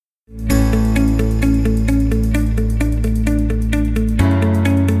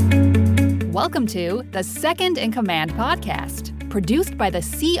Welcome to the Second in Command podcast, produced by the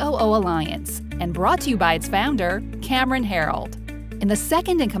COO Alliance and brought to you by its founder, Cameron Herold. In the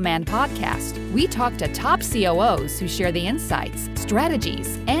Second in Command podcast, we talk to top COOs who share the insights,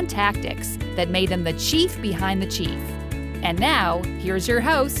 strategies, and tactics that made them the chief behind the chief. And now, here's your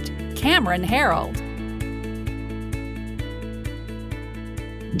host, Cameron Herold.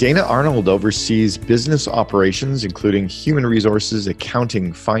 Dana Arnold oversees business operations, including human resources,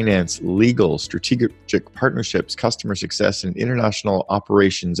 accounting, finance, legal, strategic partnerships, customer success, and international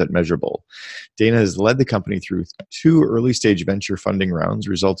operations at Measurabl. Dana has led the company through 2 early-stage venture funding rounds,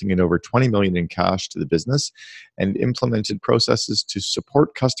 resulting in over $20 million in cash to the business, and implemented processes to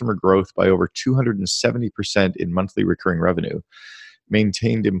support customer growth by over 270% in monthly recurring revenue.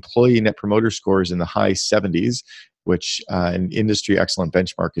 Maintained employee net promoter scores in the high 70s, which an industry excellent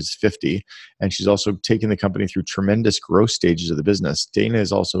benchmark is 50. And she's also taken the company through tremendous growth stages of the business. Dana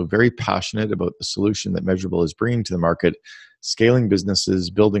is also very passionate about the solution that Measurabl is bringing to the market, scaling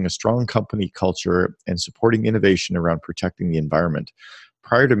businesses, building a strong company culture, and supporting innovation around protecting the environment.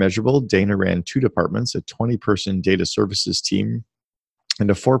 Prior to Measurabl, Dana ran 2 departments, a 20-person data services team and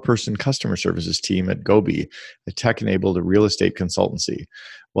a 4-person customer services team at Gobi, a tech-enabled real estate consultancy.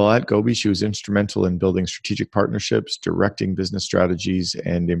 While at Gobi, she was instrumental in building strategic partnerships, directing business strategies,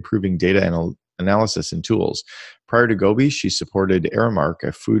 and improving data analysis and tools. Prior to Gobi, she supported Aramark,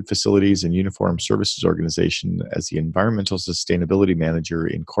 a food facilities and uniform services organization, as the environmental sustainability manager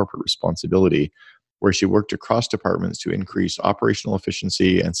in corporate responsibility, where she worked across departments to increase operational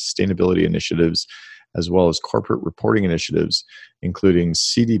efficiency and sustainability initiatives, as well as corporate reporting initiatives, including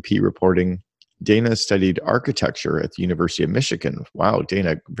CDP reporting. Dana studied architecture at the University of Michigan. Wow,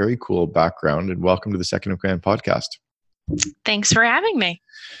 Dana, very cool background, and welcome to the Second in Command podcast. Thanks for having me.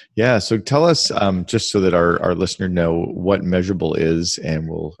 Yeah, so tell us, just so that our listener know what Measurabl is, and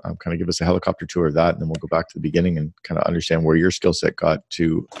we'll kind of give us a helicopter tour of that, and then we'll go back to the beginning and kind of understand where your skill set got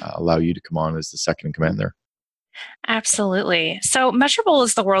to allow you to come on as the second in command there. Absolutely. So Measurabl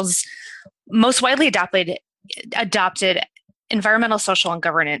is the world's most widely adopted environmental, social, and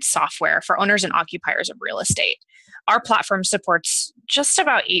governance software for owners and occupiers of real estate. Our platform supports just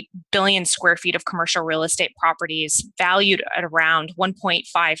about 8 billion square feet of commercial real estate properties valued at around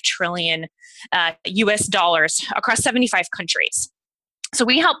 1.5 trillion US dollars across 75 countries. So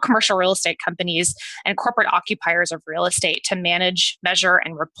we help commercial real estate companies and corporate occupiers of real estate to manage, measure,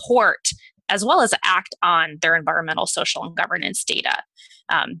 and report, as well as act on their environmental, social, and governance data.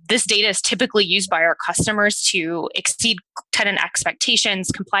 This data is typically used by our customers to exceed tenant expectations,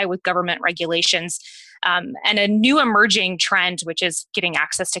 comply with government regulations, and a new emerging trend, which is getting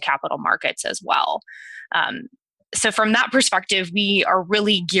access to capital markets as well. So from that perspective, we are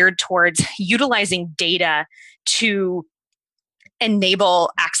really geared towards utilizing data to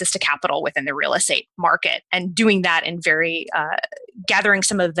enable access to capital within the real estate market, and doing that in very gathering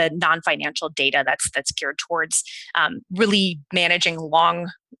some of the non-financial data that's geared towards really managing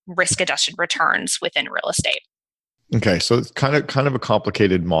long risk-adjusted returns within real estate. Okay, so it's kind of a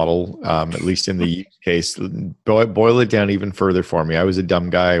complicated model, at least in the use case. Boil it down even further for me. I was a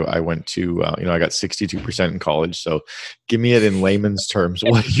dumb guy. I went to, I got 62% in college. So give me it in layman's terms.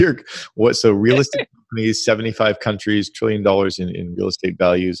 So real estate companies, 75 countries, $1 trillion in real estate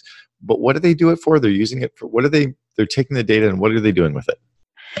values. But what do they do it for? They're using it for, they're taking the data and what are they doing with it?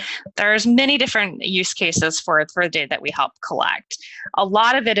 There's many different use cases for the data that we help collect. A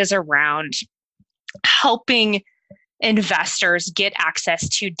lot of it is around helping investors get access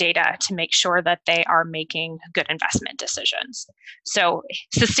to data to make sure that they are making good investment decisions. So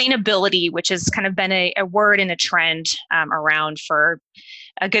sustainability, which has kind of been a word and a trend around for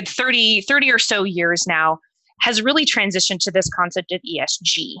a good 30 or so years now, has really transitioned to this concept of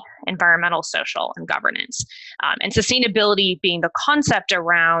ESG, environmental, social, and governance. And sustainability being the concept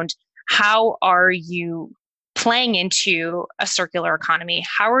around how are you playing into a circular economy?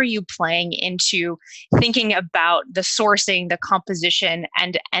 How are you playing into thinking about the sourcing, the composition,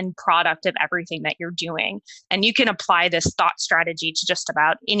 and end product of everything that you're doing? And you can apply this thought strategy to just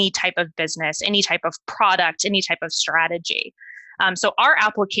about any type of business, any type of product, any type of strategy. So our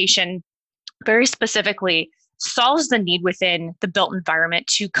application very specifically solves the need within the built environment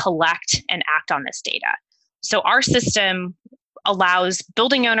to collect and act on this data. So our system allows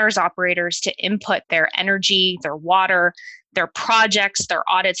building owners, operators to input their energy, their water, their projects, their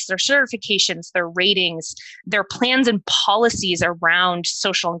audits, their certifications, their ratings, their plans and policies around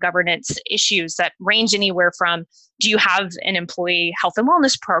social and governance issues that range anywhere from, do you have an employee health and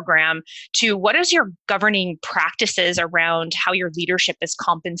wellness program, to what is your governing practices around how your leadership is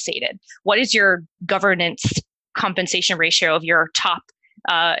compensated? What is your governance compensation ratio of your top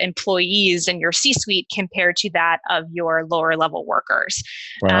employees in your C-suite compared to that of your lower level workers.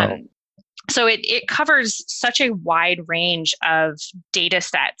 Wow. So it covers such a wide range of data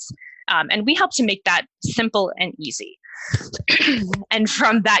sets. And we help to make that simple and easy. And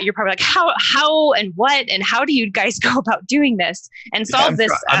from that, you're probably like, how and what, and how do you guys go about doing this and solve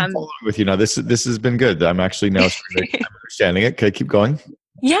this? I'm following with you now. This has been good. I'm actually now understanding it. Okay, keep going.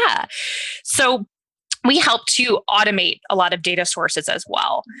 Yeah. So we help to automate a lot of data sources as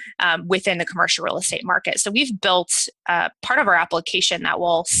well within the commercial real estate market. So we've built part of our application that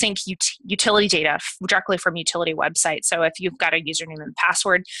will sync utility data directly from utility websites. So if you've got a username and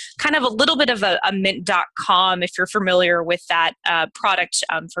password, kind of a little bit of a mint.com, if you're familiar with that product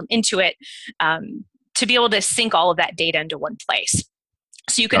from Intuit, to be able to sync all of that data into one place.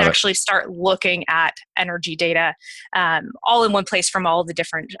 So you can actually start looking at energy data all in one place from all the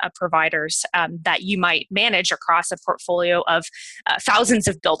different providers that you might manage across a portfolio of thousands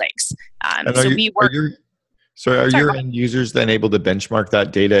of buildings. Are your end users then able to benchmark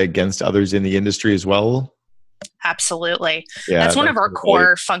that data against others in the industry as well? Absolutely. Yeah, that's one of our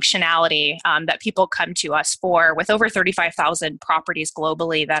core functionality that people come to us for. With over 35,000 properties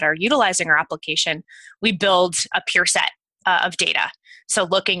globally that are utilizing our application, we build a peer set of data. So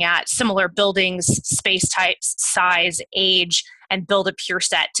looking at similar buildings, space types, size, age, and build a peer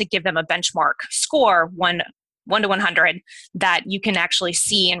set to give them a benchmark score, 1 to 100, that you can actually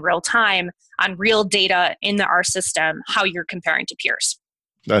see in real time on real data in our system, how you're comparing to peers.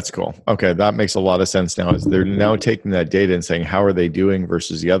 That's cool. Okay, that makes a lot of sense now. Is they're now taking that data and saying, how are they doing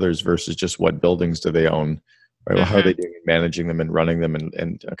versus the others versus just what buildings do they own? Right? Well, how are they doing managing them and running them?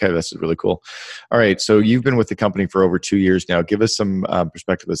 And okay, this is really cool. All right, so you've been with the company for over 2 years now. Give us some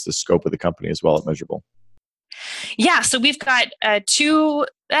perspective as the scope of the company as well at Measurabl. Yeah, so we've got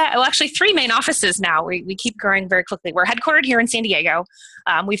three main offices now. We keep growing very quickly. We're headquartered here in San Diego.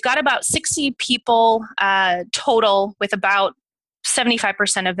 We've got about 60 people total, with about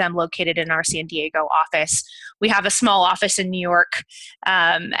 75% of them located in our San Diego office. We have a small office in New York,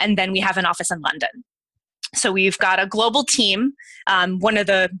 and then we have an office in London. So we've got a global team. One of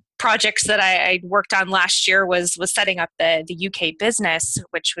the projects that I worked on last year was setting up the UK business,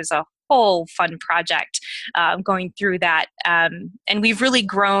 which was a whole fun project going through that. And we've really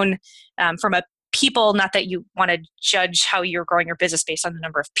grown from a people, not that you want to judge how you're growing your business based on the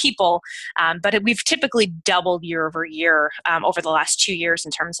number of people, but we've typically doubled year over year over the last 2 years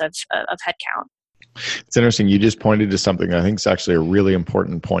in terms of headcount. It's interesting. You just pointed to something I think is actually a really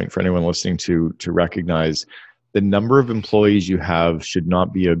important point for anyone listening to recognize. The number of employees you have should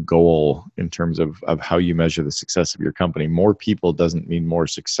not be a goal in terms of how you measure the success of your company. More people doesn't mean more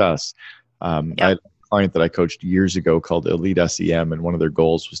success. I had a client that I coached years ago called Elite SEM, and one of their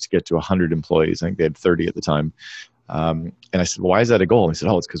goals was to get to 100 employees. I think they had 30 at the time. And I said, well, why is that a goal? And he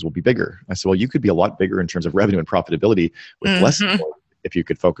said, it's because we'll be bigger. I said, well, you could be a lot bigger in terms of revenue and profitability with less employees if you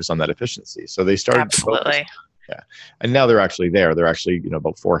could focus on that efficiency. So they started Absolutely. And now they're actually there. They're actually,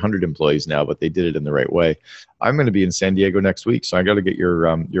 about 400 employees now, but they did it in the right way. I'm going to be in San Diego next week, so I got to get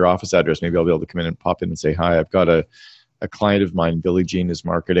your office address. Maybe I'll be able to come in and pop in and say hi. I've got a client of mine, Billie Jean, is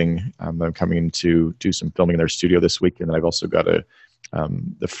marketing. I'm coming in to do some filming in their studio this week, and then I've also got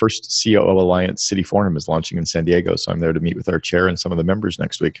the first COO Alliance City Forum is launching in San Diego, so I'm there to meet with our chair and some of the members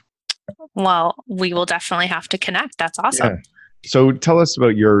next week. Well, we will definitely have to connect. That's awesome. Yeah. So tell us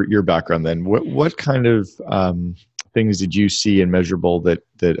about your background then. What kind of things did you see in Measurabl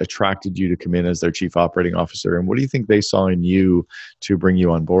that attracted you to come in as their chief operating officer? And what do you think they saw in you to bring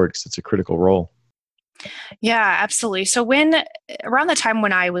you on board? Because it's a critical role. Yeah, absolutely. So around the time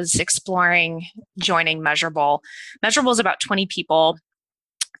when I was exploring joining Measurabl is about 20 people,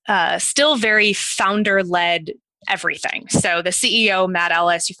 still very founder-led everything. So the CEO, Matt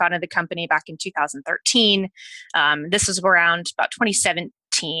Ellis, who founded the company back in 2013, this was around about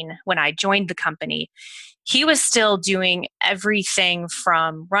 2017 when I joined the company. He was still doing everything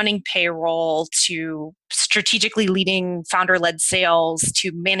from running payroll to strategically leading founder-led sales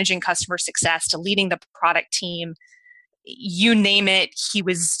to managing customer success to leading the product team. You name it, he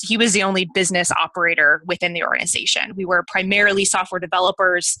was the only business operator within the organization. We were primarily software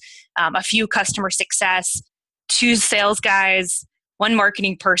developers, a few customer success, 2 sales guys, 1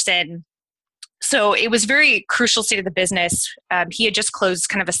 marketing person. So it was very crucial state of the business. He had just closed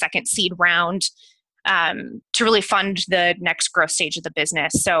kind of a second seed round to really fund the next growth stage of the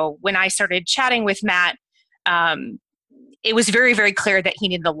business. So when I started chatting with Matt, it was very, very clear that he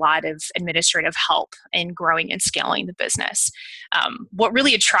needed a lot of administrative help in growing and scaling the business. What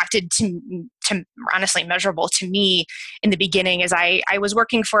really attracted to to honestly measurable to me in the beginning is I was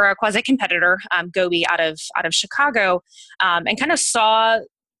working for a quasi competitor, Gobi out of Chicago, and kind of saw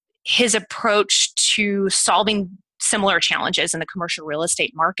his approach to solving similar challenges in the commercial real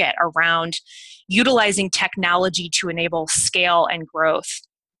estate market around utilizing technology to enable scale and growth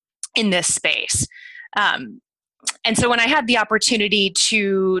in this space. And so when I had the opportunity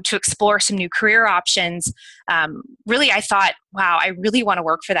to explore some new career options, really I thought, wow, I really want to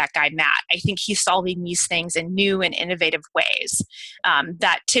work for that guy, Matt. I think he's solving these things in new and innovative ways.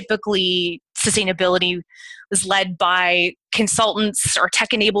 That typically sustainability was led by consultants or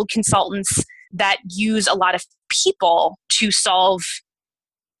tech-enabled consultants that use a lot of people to solve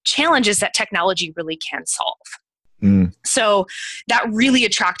challenges that technology really can solve. So that really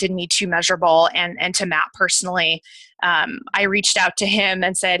attracted me to Measurable and to Matt personally. I reached out to him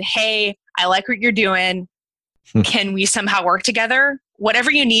and said, hey, I like what you're doing. Can we somehow work together?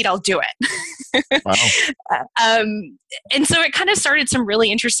 Whatever you need, I'll do it. Wow. And so it kind of started some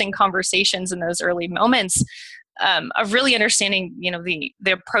really interesting conversations in those early moments of really understanding,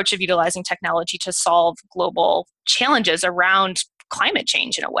 the approach of utilizing technology to solve global challenges around climate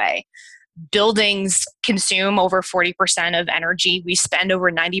change in a way. Buildings consume over 40% of energy. We spend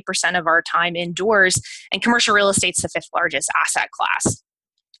over 90% of our time indoors, and commercial real estate's the fifth largest asset class.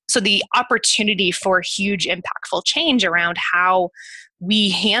 So the opportunity for huge impactful change around how we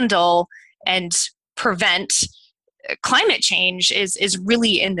handle and prevent climate change is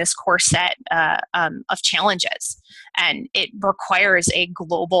really in this core set of challenges. And it requires a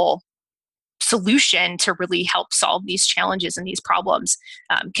global solution to really help solve these challenges and these problems.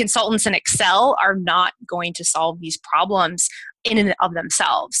 Consultants in Excel are not going to solve these problems in and of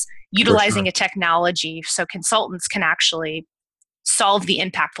themselves. Utilizing a technology so consultants can actually solve the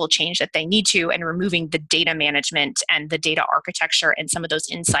impactful change that they need to, and removing the data management and the data architecture and some of those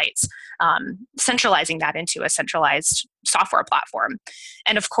insights, centralizing that into a centralized software platform.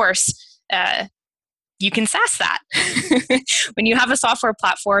 And of course, you can SaaS that. When you have a software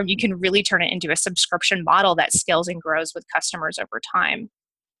platform, you can really turn it into a subscription model that scales and grows with customers over time.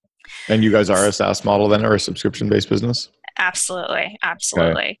 And you guys are a SaaS model then, or a subscription-based business? Absolutely.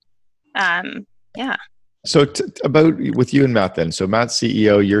 Okay. Yeah. So about with you and Matt then. So Matt's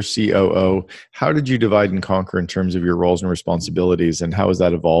CEO, you're COO. How did you divide and conquer in terms of your roles and responsibilities, and how has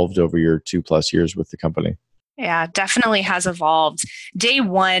that evolved over your 2+ years with the company? Yeah, definitely has evolved. Day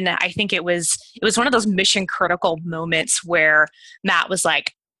one, I think it was one of those mission critical moments where Matt was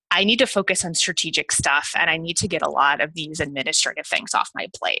like, I need to focus on strategic stuff, and I need to get a lot of these administrative things off my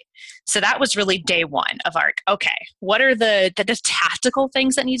plate. So that was really day one of like, okay, what are the tactical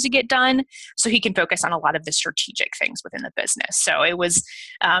things that needs to get done so he can focus on a lot of the strategic things within the business. So it was,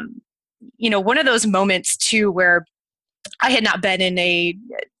 one of those moments too where I had not been in a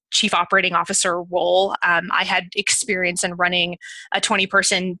chief operating officer role. I had experience in running a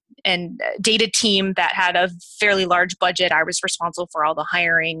 20-person and data team that had a fairly large budget. I was responsible for all the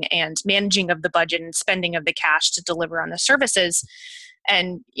hiring and managing of the budget and spending of the cash to deliver on the services.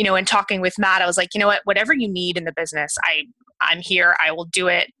 And, in talking with Matt, I was like, whatever you need in the business, I'm here. I will do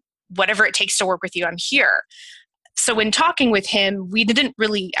it. Whatever it takes to work with you, I'm here. So when talking with him, we didn't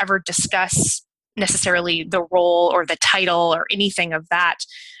really ever discuss necessarily the role or the title or anything of that.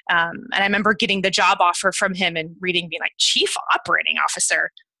 And I remember getting the job offer from him and reading, being like, Chief Operating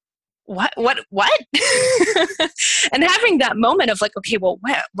Officer. What? And having that moment of like, okay, well,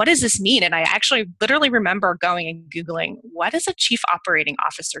 what does this mean? And I actually literally remember going and Googling, what does a Chief Operating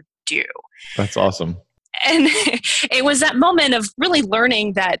Officer do? That's awesome. And it was that moment of really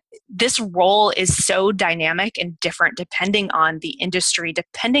learning that this role is so dynamic and different depending on the industry,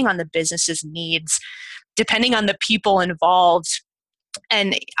 depending on the business's needs, depending on the people involved.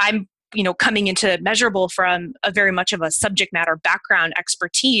 And I'm, coming into Measurable from a very much of a subject matter background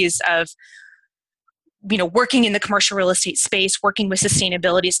expertise of, working in the commercial real estate space, working with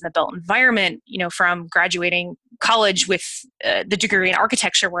sustainabilities in the built environment, from graduating college with the degree in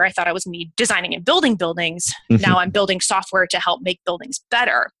architecture where I thought I was going to be designing and building buildings. Now I'm building software to help make buildings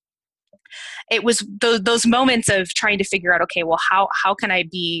better. It was those moments of trying to figure out, okay, well, how can I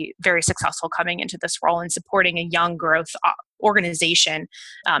be very successful coming into this role and supporting a young growth organization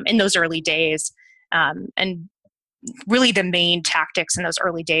in those early days. And really the main tactics in those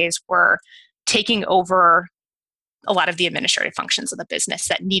early days were taking over a lot of the administrative functions of the business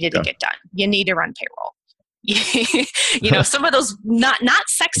that needed to get done. You need to run payroll. Some of those not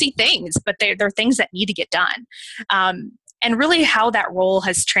sexy things, but they're things that need to get done. And really how that role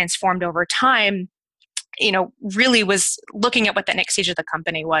has transformed over time, really was looking at what the next stage of the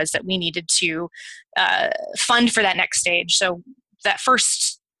company was that we needed to fund for that next stage. So that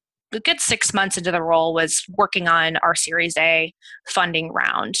first a good 6 months into the role, was working on our Series A funding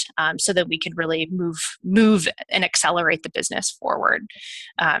round, so that we could really move and accelerate the business forward.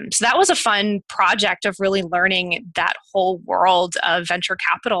 So that was a fun project of really learning that whole world of venture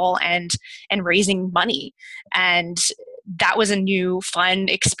capital and raising money. And that was a new fun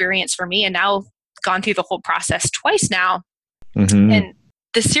experience for me. And now gone through the whole process twice now. Mm-hmm. And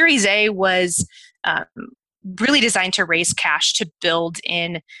the Series A was really designed to raise cash to build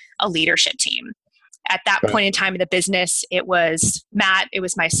in a leadership team. At that point in time in the business, it was Matt, it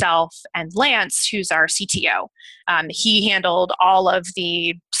was myself, and Lance, who's our CTO. He handled all of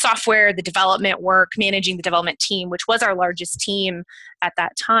the software, the development work, managing the development team, which was our largest team at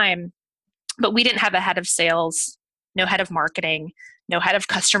that time. But we didn't have a head of sales, no head of marketing, no head of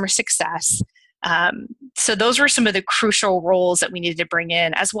customer success. So those were some of the crucial roles that we needed to bring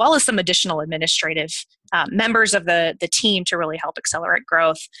in, as well as some additional administrative members of the team to really help accelerate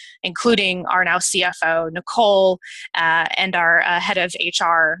growth, including our now CFO, Nicole, and our head of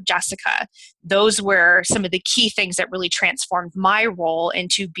HR, Jessica. Those were some of the key things that really transformed my role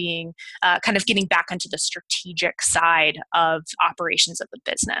into being kind of getting back onto the strategic side of operations of the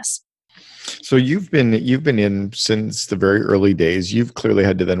business. So you've been in since the very early days. You've clearly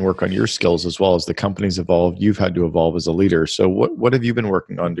had to then work on your skills as well as the company's evolved. You've had to evolve as a leader. So what have you been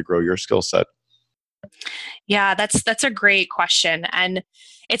working on to grow your skill set? Yeah, that's a great question, and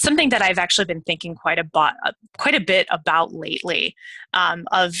it's something that I've actually been thinking quite a bit about lately,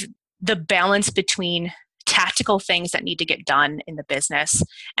 of the balance between tactical things that need to get done in the business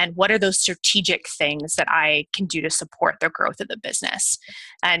and what are those strategic things that I can do to support the growth of the business.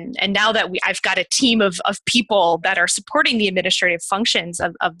 And now that I've got a team of people that are supporting the administrative functions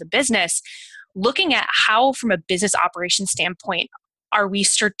of the business, looking at how, from a business operations standpoint, are we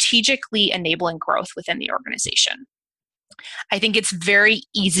strategically enabling growth within the organization? I think it's very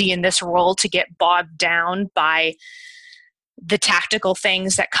easy in this role to get bogged down by the tactical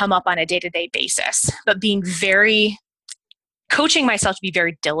things that come up on a day-to-day basis, but coaching myself to be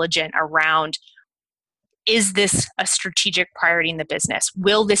very diligent around, is this a strategic priority in the business?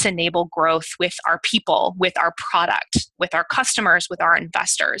 Will this enable growth with our people, with our product, with our customers, with our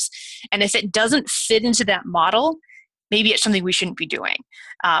investors? And if it doesn't fit into that model, maybe it's something we shouldn't be doing,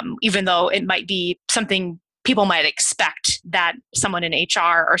 even though it might be something people might expect that someone in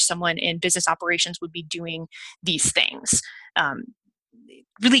HR or someone in business operations would be doing these things.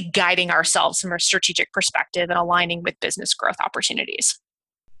 Really guiding ourselves from a strategic perspective and aligning with business growth opportunities.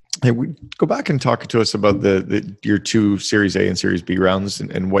 Hey, go back and talk to us about your two Series A and Series B rounds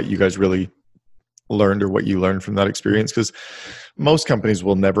and what you guys really learned, or what you learned from that experience, because most companies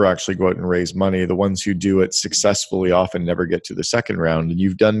will never actually go out and raise money. The ones who do it successfully often never get to the second round, and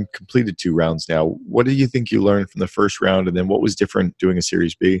you've completed 2 rounds now. What do you think you learned from the first round, and then what was different doing a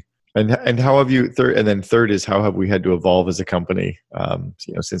Series B? And how have you third is, how have we had to evolve as a company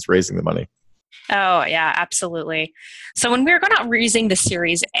since raising the money? Oh, yeah, absolutely. So when we were going out raising the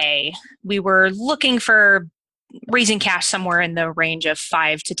Series A, we were looking for raising cash somewhere in the range of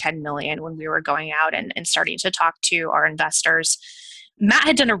 5 to 10 million when we were going out and starting to talk to our investors. Matt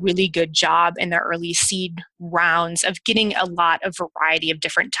had done a really good job in the early seed rounds of getting a lot of variety of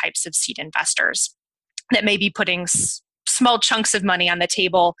different types of seed investors that may be putting small chunks of money on the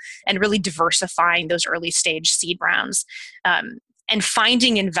table and really diversifying those early stage seed rounds, and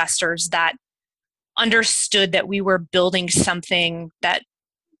finding investors that understood that we were building something that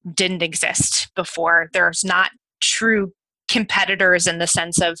didn't exist before. There's not true competitors in the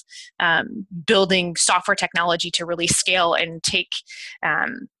sense of building software technology to really scale and take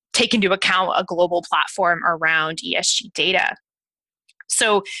into account a global platform around ESG data.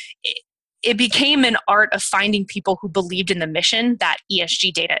 So it became an art of finding people who believed in the mission that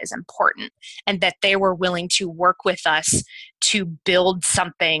ESG data is important and that they were willing to work with us to build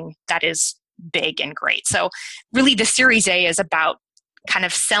something that is big and great. So really the Series A is about kind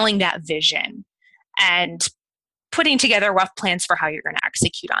of selling that vision and putting together rough plans for how you're going to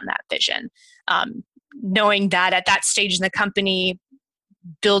execute on that vision. Knowing that at that stage in the company,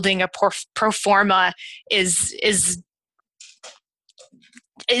 building a pro forma is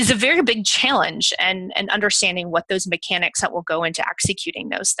a very big challenge, and understanding what those mechanics that will go into executing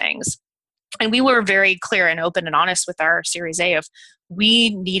those things. And we were very clear and open and honest with our Series A of,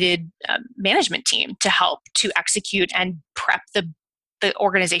 we needed a management team to help to execute and prep the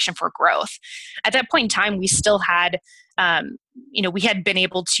organization for growth. At that point in time, we still had, we had been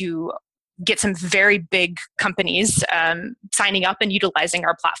able to get some very big companies signing up and utilizing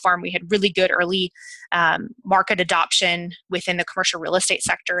our platform. We had really good early market adoption within the commercial real estate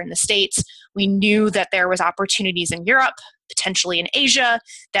sector in the States. We knew that there was opportunities in Europe potentially in Asia,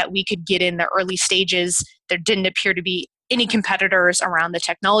 that we could get in the early stages. There didn't appear to be any competitors around the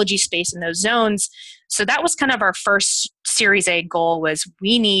technology space in those zones. So that was kind of our first Series A goal, was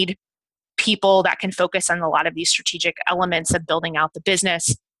we need people that can focus on a lot of these strategic elements of building out the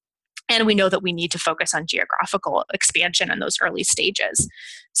business. And we know that we need to focus on geographical expansion in those early stages.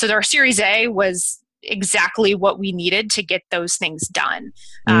 So our Series A was exactly what we needed to get those things done.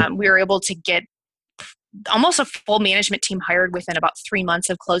 We were able to get almost a full management team hired within about 3 months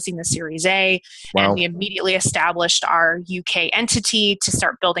of closing the Series A. Wow. And we immediately established our UK entity to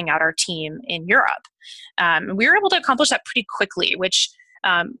start building out our team in Europe. We were able to accomplish that pretty quickly, which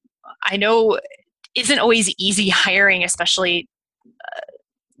I know isn't always easy hiring, especially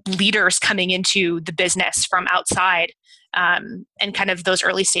leaders coming into the business from outside, and kind of those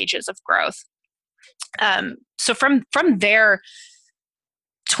early stages of growth. So from there,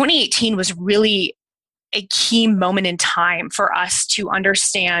 2018 was really a key moment in time for us to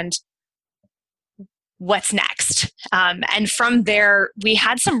understand what's next. And from there, we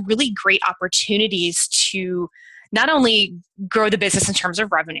had some really great opportunities to not only grow the business in terms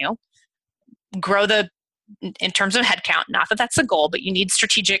of revenue, grow in terms of headcount, not that that's the goal, but you need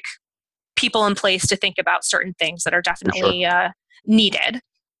strategic people in place to think about certain things that are definitely needed.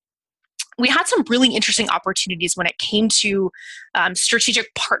 We had some really interesting opportunities when it came to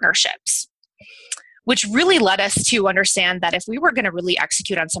strategic partnerships, which really led us to understand that if we were going to really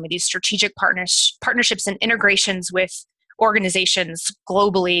execute on some of these strategic partnerships and integrations with organizations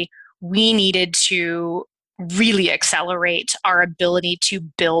globally, we needed to really accelerate our ability to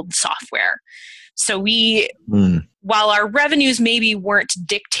build software. So while our revenues maybe weren't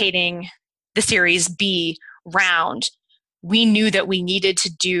dictating the Series B round, we knew that we needed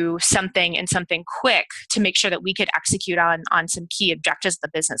to do something, and something quick, to make sure that we could execute on some key objectives of the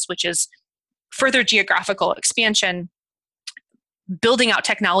business, which is further geographical expansion, building out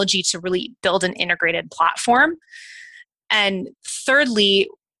technology to really build an integrated platform, and thirdly,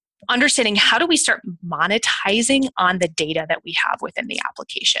 understanding how do we start monetizing on the data that we have within the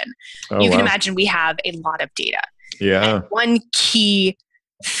application. You can imagine we have a lot of data. Yeah. And one key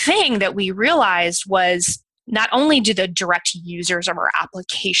thing that we realized was not only do the direct users of our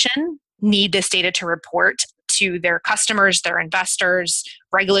application need this data to report to their customers, their investors,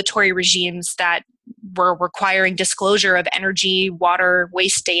 regulatory regimes that were requiring disclosure of energy, water,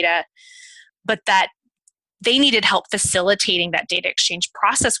 waste data, but that they needed help facilitating that data exchange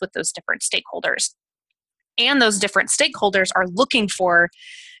process with those different stakeholders. And those different stakeholders are looking for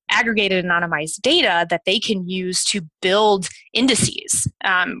aggregated anonymized data that they can use to build indices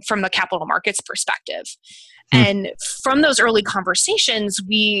from the capital markets perspective. And from those early conversations,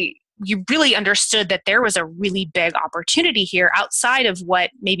 you really understood that there was a really big opportunity here outside of what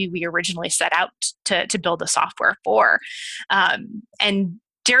maybe we originally set out to build the software for. And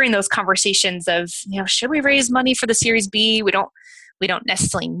during those conversations of, should we raise money for the Series B? We don't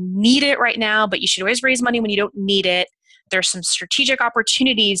necessarily need it right now, but you should always raise money when you don't need it. There's some strategic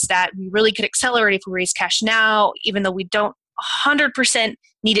opportunities that we really could accelerate if we raise cash now, even though we don't 100%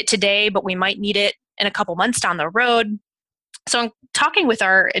 need it today, but we might need it in a couple months down the road. So I'm talking with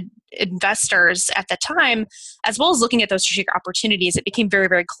our investors at the time, as well as looking at those strategic opportunities, it became very,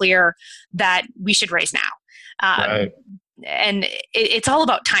 very clear that we should raise now. Right. And it's all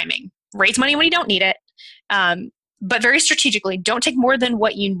about timing. Raise money when you don't need it, but very strategically. Don't take more than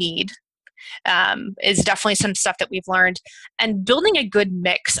what you need. Is definitely some stuff that we've learned. And building a good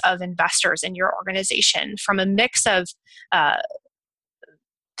mix of investors in your organization, from a mix of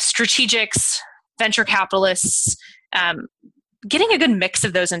strategics, venture capitalists, getting a good mix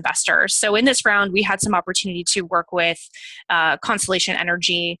of those investors. So in this round, we had some opportunity to work with Constellation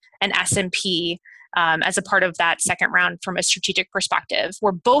Energy and S&P as a part of that second round from a strategic perspective,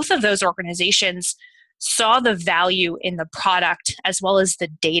 where both of those organizations saw the value in the product as well as the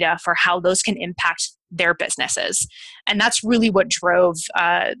data for how those can impact their businesses. And that's really what drove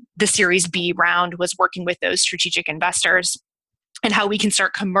the Series B round, was working with those strategic investors and how we can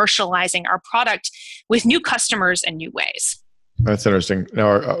start commercializing our product with new customers and new ways. That's interesting.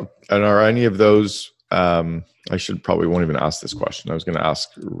 Now, are any of those, I should probably won't even ask this question. I was going to ask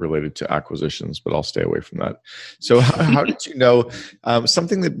related to acquisitions, but I'll stay away from that. So how did you know,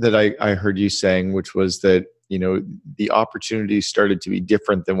 something that I heard you saying, which was that, the opportunities started to be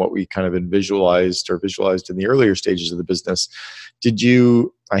different than what we kind of visualized in the earlier stages of the business. Did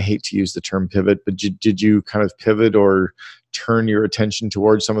you, I hate to use the term pivot, but did you kind of pivot or turn your attention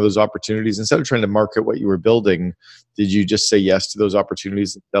towards some of those opportunities? Instead of trying to market what you were building, did you just say yes to those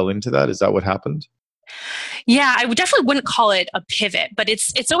opportunities and fell into that? Is that what happened? Yeah, I definitely wouldn't call it a pivot, but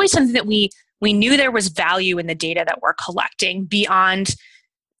it's always something that we We knew there was value in the data that we're collecting beyond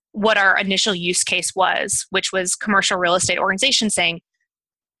what our initial use case was, which was commercial real estate organizations saying,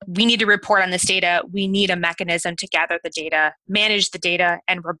 we need to report on this data. We need a mechanism to gather the data, manage the data,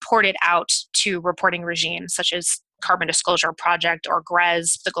 and report it out to reporting regimes such as Carbon Disclosure Project or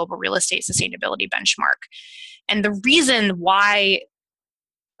GRES, the Global Real Estate Sustainability Benchmark. And the reason why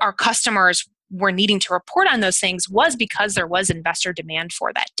our customers were needing to report on those things was because there was investor demand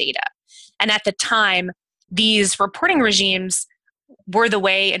for that data. And at the time, these reporting regimes were the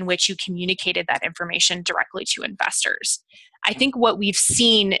way in which you communicated that information directly to investors. I think what we've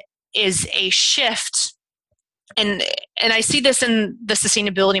seen is a shift, and I see this in the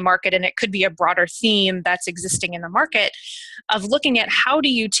sustainability market, and it could be a broader theme that's existing in the market, of looking at how do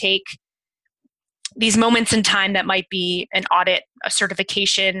you take these moments in time that might be an audit, a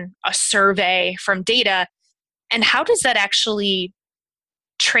certification, a survey from data, and how does that actually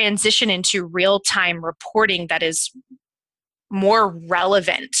transition into real-time reporting that is more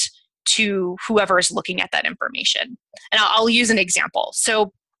relevant to whoever is looking at that information. And I'll use an example.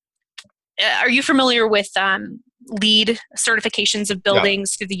 So are you familiar with LEED certifications of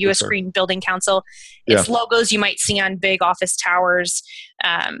buildings through the U.S. Sure. Green Building Council? It's logos you might see on big office towers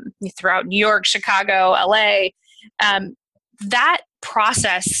throughout New York, Chicago, LA. That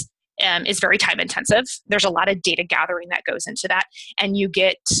process is very time intensive. There's a lot of data gathering that goes into that. And you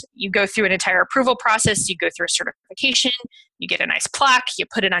go through an entire approval process, you go through a certification, you get a nice plaque, you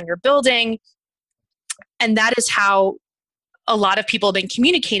put it on your building. And that is how a lot of people have been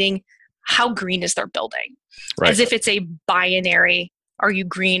communicating how green is their building. Right. As if it's a binary, are you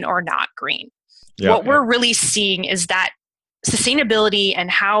green or not green? What we're really seeing is that sustainability and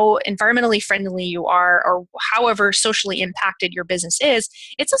how environmentally friendly you are, or however socially impacted your business is,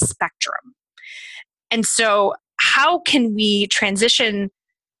 it's a spectrum. And so how can we transition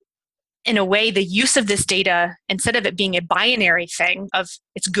in a way the use of this data, instead of it being a binary thing of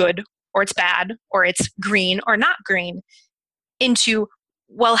it's good or it's bad or it's green or not green, into,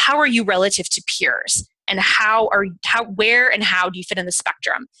 well, how are you relative to peers? And where and how do you fit in the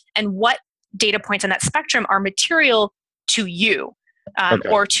spectrum? And what data points on that spectrum are material to you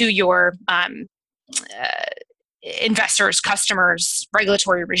or to your investors, customers,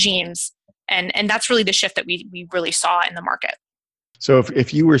 regulatory regimes. And that's really the shift that we really saw in the market. So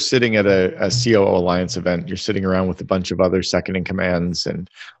if you were sitting at a COO Alliance event, you're sitting around with a bunch of other second in commands, and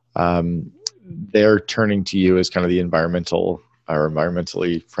they're turning to you as kind of the environmentally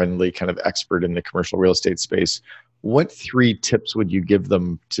friendly kind of expert in the commercial real estate space, what 3 tips would you give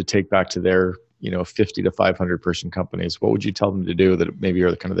them to take back to their 50 to 500 person companies? What would you tell them to do that maybe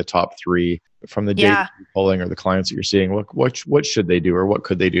are kind of the top 3 from the data you're pulling or the clients that you're seeing? What should they do, or what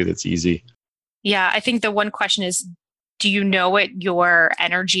could they do that's easy? Yeah, I think the one question is, do you know what your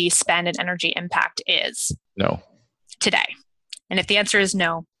energy spend and energy impact is? No. Today. And if the answer is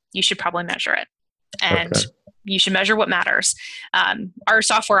no, you should probably measure it. And you should measure what matters. Our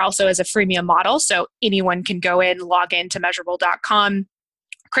software also is a freemium model, so anyone can go in, log in to measurable.com,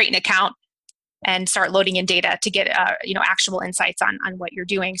 create an account, and start loading in data to get actionable insights on what you're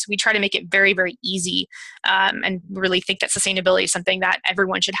doing. So we try to make it very, very easy, and really think that sustainability is something that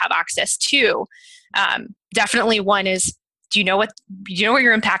everyone should have access to. Definitely one is, do you know what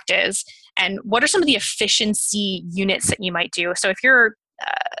your impact is, and what are some of the efficiency units that you might do? So if you're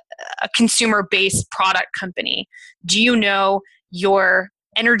a consumer-based product company, do you know your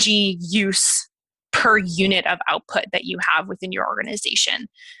energy use per unit of output that you have within your organization?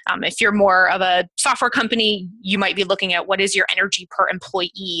 If you're more of a software company, you might be looking at what is your energy per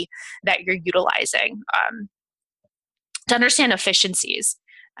employee that you're utilizing to understand efficiencies.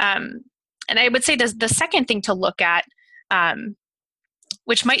 And I would say the second thing to look at,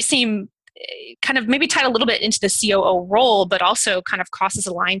 which might seem kind of maybe tied a little bit into the COO role, but also kind of crosses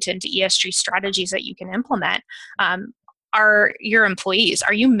a line into ESG strategies that you can implement, are your employees.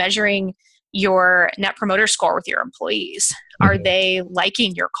 Are you measuring your net promoter score with your employees? Are they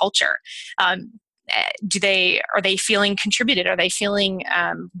liking your culture? Are they feeling contributed? Are they feeling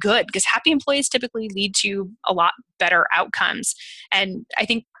good? Because happy employees typically lead to a lot better outcomes. And I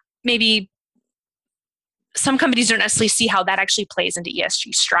think maybe some companies don't necessarily see how that actually plays into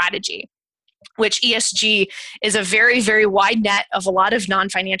ESG strategy, which ESG is a very, very wide net of a lot of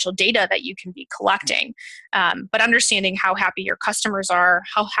non-financial data that you can be collecting. But understanding how happy your customers are,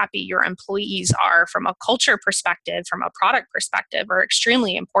 how happy your employees are from a culture perspective, from a product perspective, are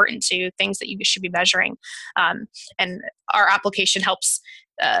extremely important to things that you should be measuring. And our application helps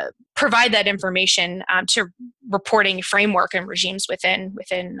provide that information to reporting framework and regimes within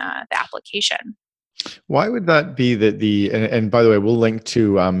the application. Why would that be that and by the way, we'll link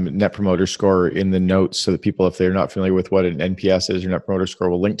to Net Promoter Score in the notes so that people, if they're not familiar with what an NPS is or Net Promoter Score,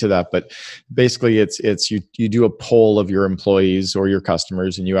 we'll link to that. But basically it's you do a poll of your employees or your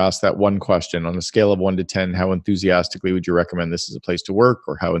customers and you ask that one question on a scale of 1 to 10, how enthusiastically would you recommend this as a place to work,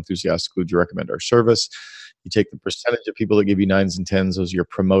 or how enthusiastically would you recommend our service? You take the percentage of people that give you 9s and 10s, those are your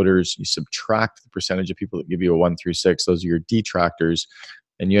promoters. You subtract the percentage of people that give you a 1 through 6, those are your detractors.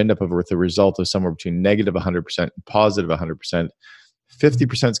 And you end up with a result of somewhere between negative 100% and positive 100%.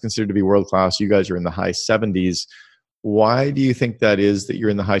 50% is considered to be world-class. You guys are in the high 70s. Why do you think that is, that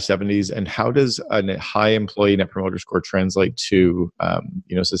you're in the high 70s? And how does a high employee Net Promoter Score translate to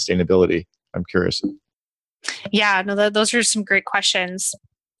sustainability? I'm curious. Yeah, no, those are some great questions.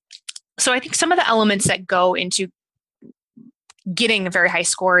 So I think some of the elements that go into getting very high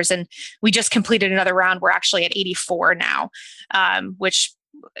scores, and we just completed another round. We're actually at 84 now, which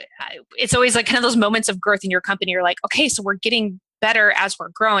it's always like kind of those moments of growth in your company. You're like, okay, so we're getting better as we're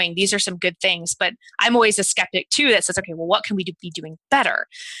growing. These are some good things, but I'm always a skeptic too that says, okay, well, what can we be doing better?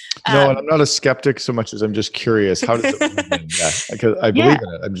 No, and I'm not a skeptic so much as I'm just curious. How does it begin? Yeah, because I believe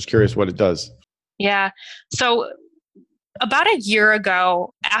in it. I'm just curious what it does. Yeah. So about a year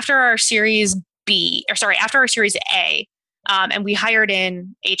ago, after our Series A, and we hired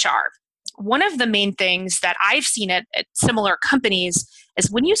in HR. One of the main things that I've seen at similar companies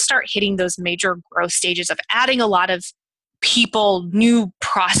is when you start hitting those major growth stages of adding a lot of people, new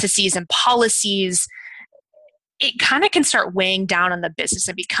processes and policies, it kind of can start weighing down on the business.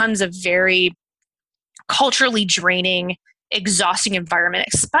 It becomes a very culturally draining, exhausting environment,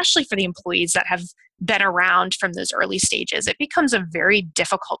 especially for the employees that have been around from those early stages. It becomes a very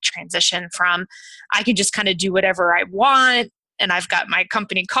difficult transition from, I can just kind of do whatever I want and I've got my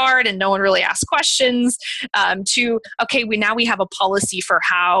company card and no one really asks questions, to, okay, we have a policy for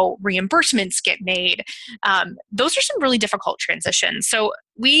how reimbursements get made. Those are some really difficult transitions. So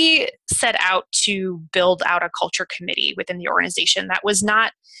we set out to build out a culture committee within the organization that was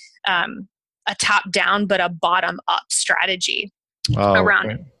not a top-down, but a bottom-up strategy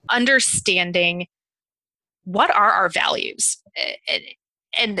around understanding what are our values.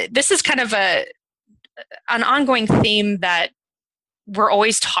 And this is kind of an ongoing theme that we're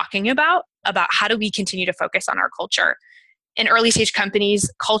always talking about how do we continue to focus on our culture. In early stage companies,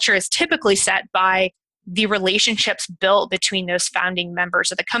 culture is typically set by the relationships built between those founding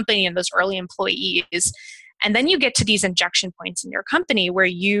members of the company and those early employees. And then you get to these injection points in your company where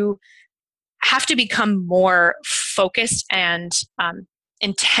you have to become more focused and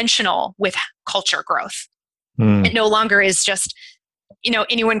intentional with culture growth. It no longer is just,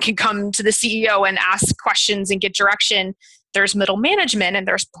 anyone can come to the CEO and ask questions and get direction. There's middle management and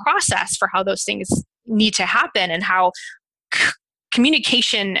there's process for how those things need to happen, and how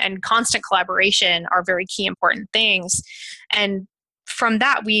communication and constant collaboration are very key important things. And from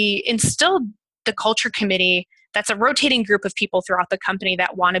that, we instilled the culture committee. That's a rotating group of people throughout the company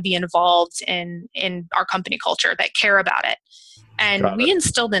that want to be involved in our company culture, that care about it. And we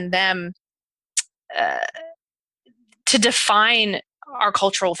instilled in them to define our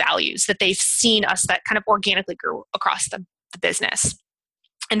cultural values that they've seen us, that kind of organically grew across the business.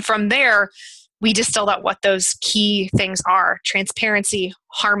 And from there, we distilled out what those key things are: transparency,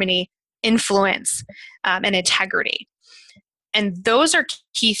 harmony, influence, and integrity. And those are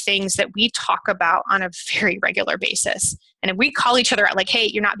key things that we talk about on a very regular basis. And if we call each other out like, hey,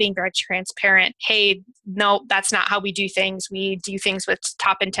 you're not being very transparent. Hey, no, that's not how we do things. We do things with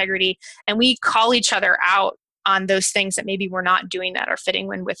top integrity. And we call each other out on those things that maybe we're not doing that are fitting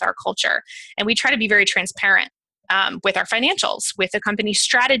in with our culture. And we try to be very transparent with our financials, with the company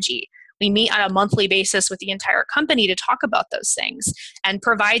strategy. We meet on a monthly basis with the entire company to talk about those things and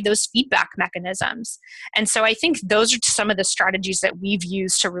provide those feedback mechanisms. And so I think those are some of the strategies that we've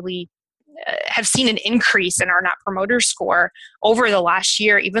used to really have seen an increase in our Net Promoter Score over the last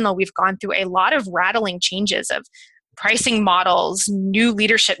year, even though we've gone through a lot of rattling changes of pricing models, new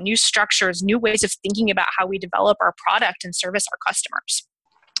leadership, new structures, new ways of thinking about how we develop our product and service our customers.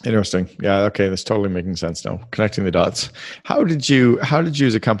 Interesting. Yeah. Okay. That's totally making sense now. Connecting the dots. How did you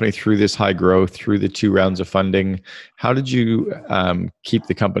as a company, through this high growth, through the 2 rounds of funding, how did you keep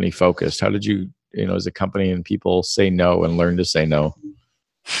the company focused? How did you, as a company and people, say no and learn to say no?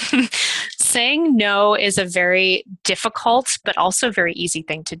 Saying no is a very difficult, but also very easy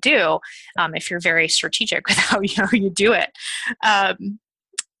thing to do if you're very strategic with how you do it.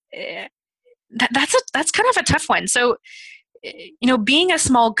 That's kind of a tough one. So, being a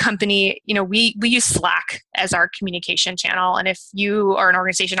small company, we use Slack as our communication channel. And if you are an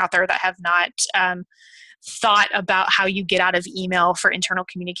organization out there that have not thought about how you get out of email for internal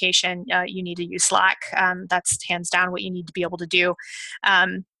communication, you need to use Slack. That's hands down what you need to be able to do.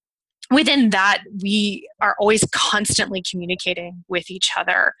 Within that, we are always constantly communicating with each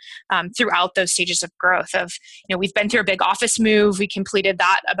other throughout those stages of growth. We've been through a big office move. We completed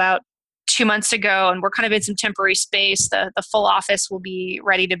that about 2 months ago, and we're kind of in some temporary space. The full office will be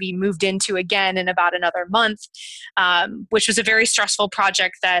ready to be moved into again in about another month, which was a very stressful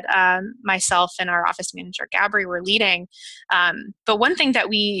project that myself and our office manager, Gabri, were leading. But one thing that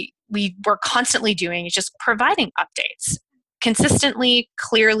we were constantly doing is just providing updates consistently,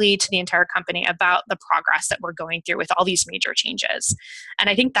 clearly to the entire company about the progress that we're going through with all these major changes. And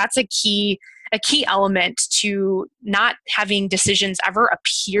I think that's a key element to not having decisions ever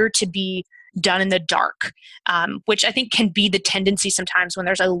appear to be done in the dark, which I think can be the tendency sometimes when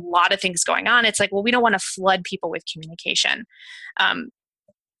there's a lot of things going on. It's like, well, we don't want to flood people with communication.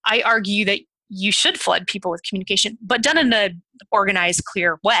 I argue that you should flood people with communication, but done in an organized,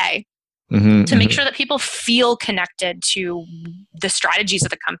 clear way. To make sure that people feel connected to the strategies of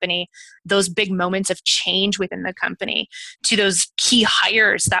the company, those big moments of change within the company, to those key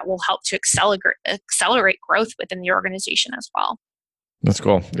hires that will help to accelerate growth within the organization as well. That's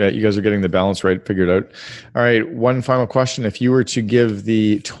cool. Yeah, you guys are getting the balance right figured out. All right, one final question. If you were to give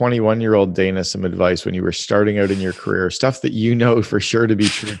the 21-year-old Dana some advice when you were starting out in your career, stuff that you know for sure to be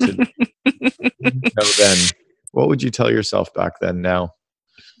true today, then, what would you tell yourself back then now?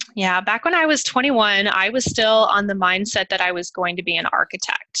 Yeah, back when I was 21, I was still on the mindset that I was going to be an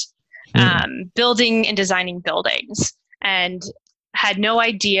architect, building and designing buildings, and had no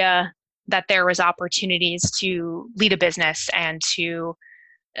idea that there was opportunities to lead a business and to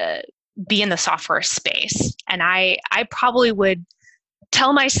be in the software space. And I probably would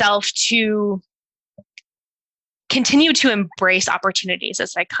tell myself to continue to embrace opportunities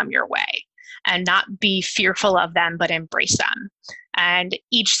as they come your way and not be fearful of them, but embrace them. And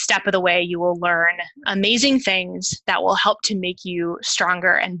each step of the way, you will learn amazing things that will help to make you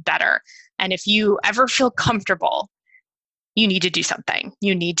stronger and better. And if you ever feel comfortable, you need to do something.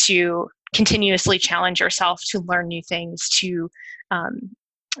 You need to continuously challenge yourself to learn new things, to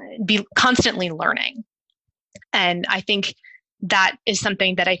be constantly learning. And I think that is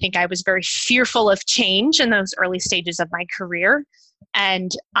something that I think I was very fearful of change in those early stages of my career.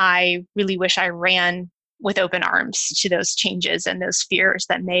 And I really wish I ran with open arms to those changes and those fears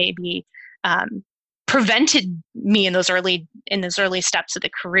that maybe prevented me in those early steps of the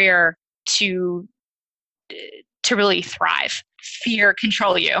career to really thrive. Fear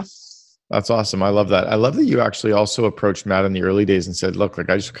control you. That's awesome. I love that. I love that you actually also approached Matt in the early days and said, look,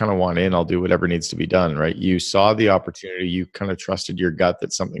 I just kind of want in, I'll do whatever needs to be done, right? You saw the opportunity, you kind of trusted your gut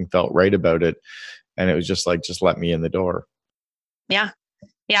that something felt right about it. And it was just like, just let me in the door. Yeah.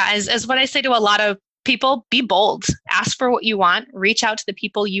 As what I say to a lot of people, be bold, ask for what you want, reach out to the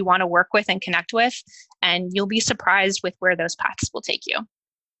people you want to work with and connect with, and you'll be surprised with where those paths will take you.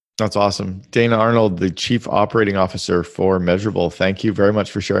 That's awesome. Dana Arnold, the Chief Operating Officer for Measurabl. Thank you very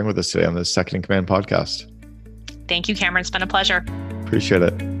much for sharing with us today on the Second in Command podcast. Thank you, Cameron. It's been a pleasure. Appreciate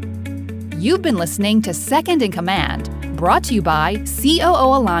it. You've been listening to Second in Command, brought to you by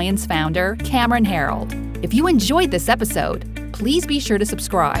COO Alliance founder Cameron Herold. If you enjoyed this episode, please be sure to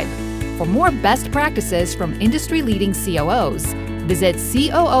subscribe. For more best practices from industry-leading COOs, visit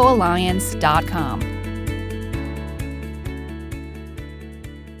COOalliance.com.